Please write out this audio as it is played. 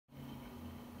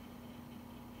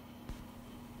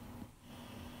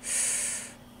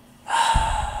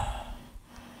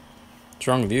What's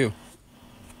wrong with you?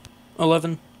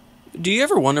 11. Do you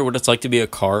ever wonder what it's like to be a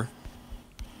car?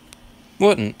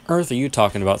 What on earth are you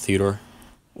talking about, Theodore?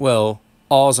 Well,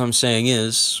 all I'm saying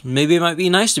is, maybe it might be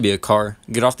nice to be a car.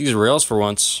 Get off these rails for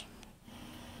once.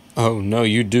 Oh, no,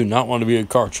 you do not want to be a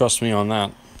car, trust me on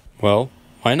that. Well,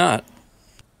 why not?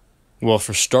 Well,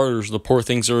 for starters, the poor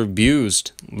things are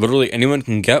abused. Literally anyone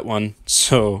can get one,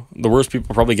 so the worst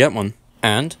people probably get one.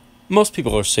 And most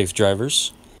people are safe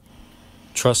drivers.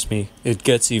 Trust me, it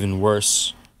gets even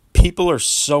worse. People are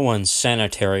so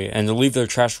unsanitary and they leave their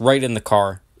trash right in the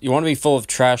car. You want to be full of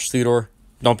trash, Theodore?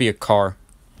 Don't be a car.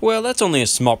 Well, that's only a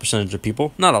small percentage of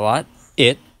people, not a lot.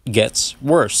 It gets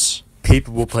worse.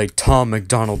 People will play Tom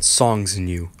MacDonald songs in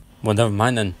you. Well, never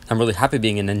mind then. I'm really happy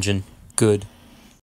being an engine. Good.